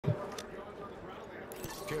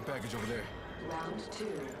Care package over there. Round 2.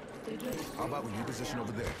 Beginning. How about we reposition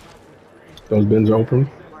over there? Those bins are open,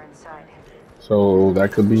 We're inside. so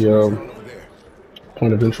that could be a Over there.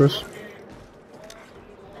 point of interest.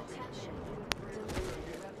 Attention.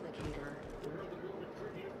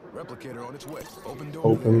 Replicator. Replicator on its way. Open door.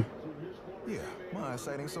 Open. Yeah, my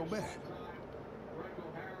eyesight ain't so bad.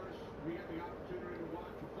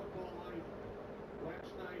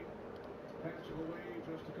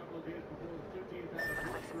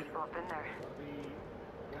 Looks like some people have been there.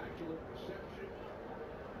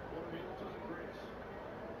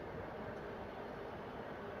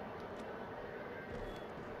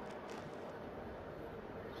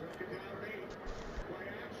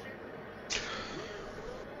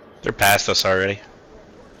 They're past us already.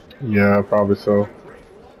 Yeah, probably so.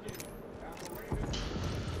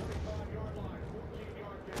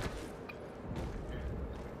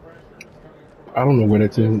 I don't know where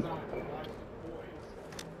that's in.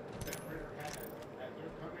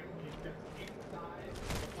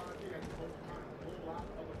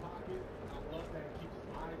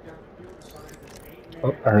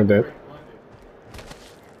 Oh, I heard that.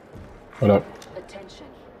 Hold up. Attention.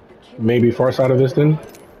 Maybe far side of this then?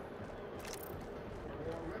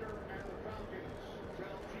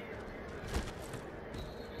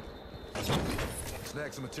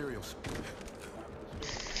 Snag some materials.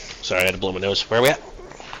 Sorry, I had to blow my nose. Where are we at?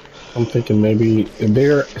 I'm thinking maybe if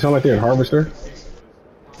they're, it sounds like they're at Harvester.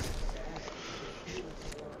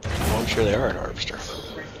 Oh, I'm sure they are at Harvester.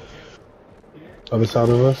 Other side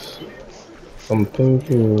of us. I'm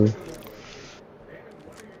thinking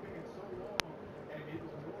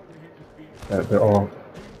that they're all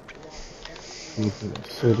in the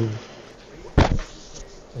city.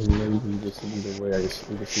 And maybe this will be the way I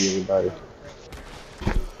can see everybody.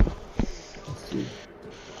 Let's see.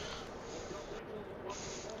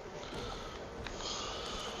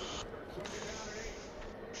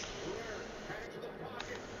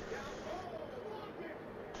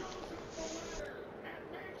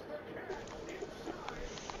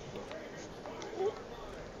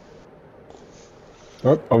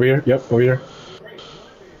 Oh, over here. Yep, over here.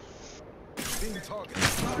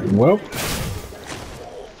 Well.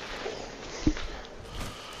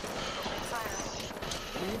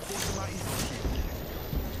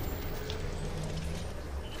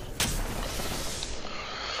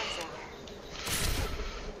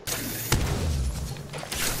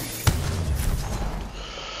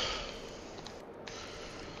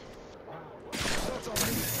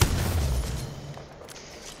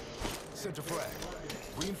 Center frag.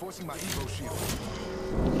 Reinforcing my Evo shield.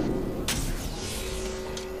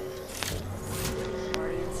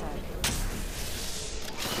 Already inside.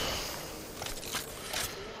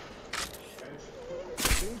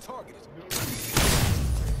 Being targeted.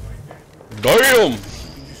 Damn!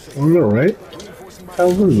 All right. How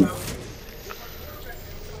rude.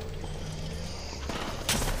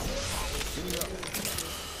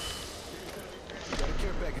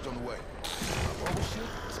 Care package on the way.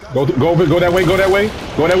 Go that way. Go that way.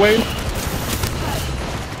 Go that way.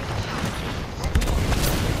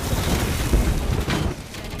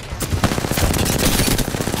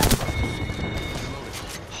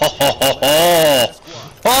 Ho ho ho ho!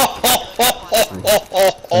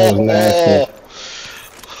 That was nasty.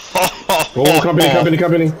 Oh, company.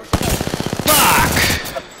 Fuck!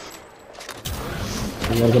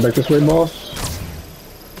 You wanna go back this way, boss?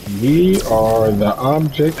 We are the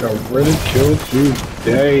object of ridicule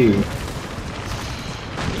today.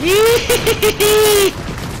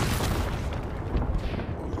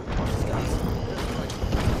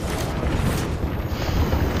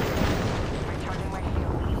 Recharging my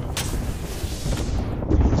shield.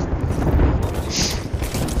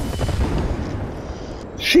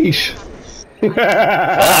 Sheesh.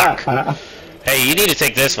 Fuck! Hey, you need to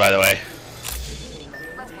take this, by the way.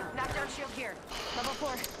 Let's go. Knockdown shield here. Level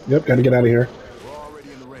 4. Yep, gotta get out of here. We're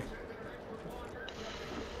already in the ring.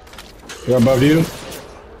 We're above you.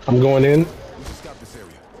 I'm going in. We just scout this area.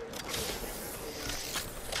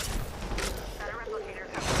 Got a replicator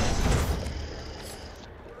coming.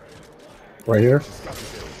 Right here. Scout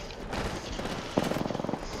this area.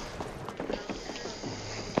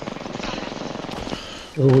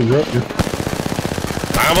 Oh, you're up.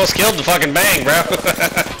 I almost killed the fucking bang, bro.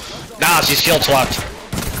 Nah, she's shield swapped.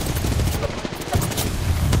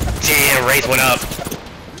 Damn, Wraith went up.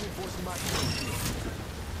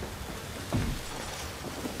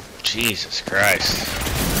 Jesus Christ.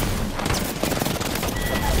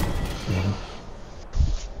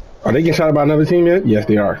 Are they getting shot by another team yet? Yes,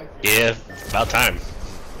 they are. Yeah, about time.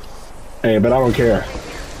 Hey, but I don't care.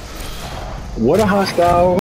 What a hostile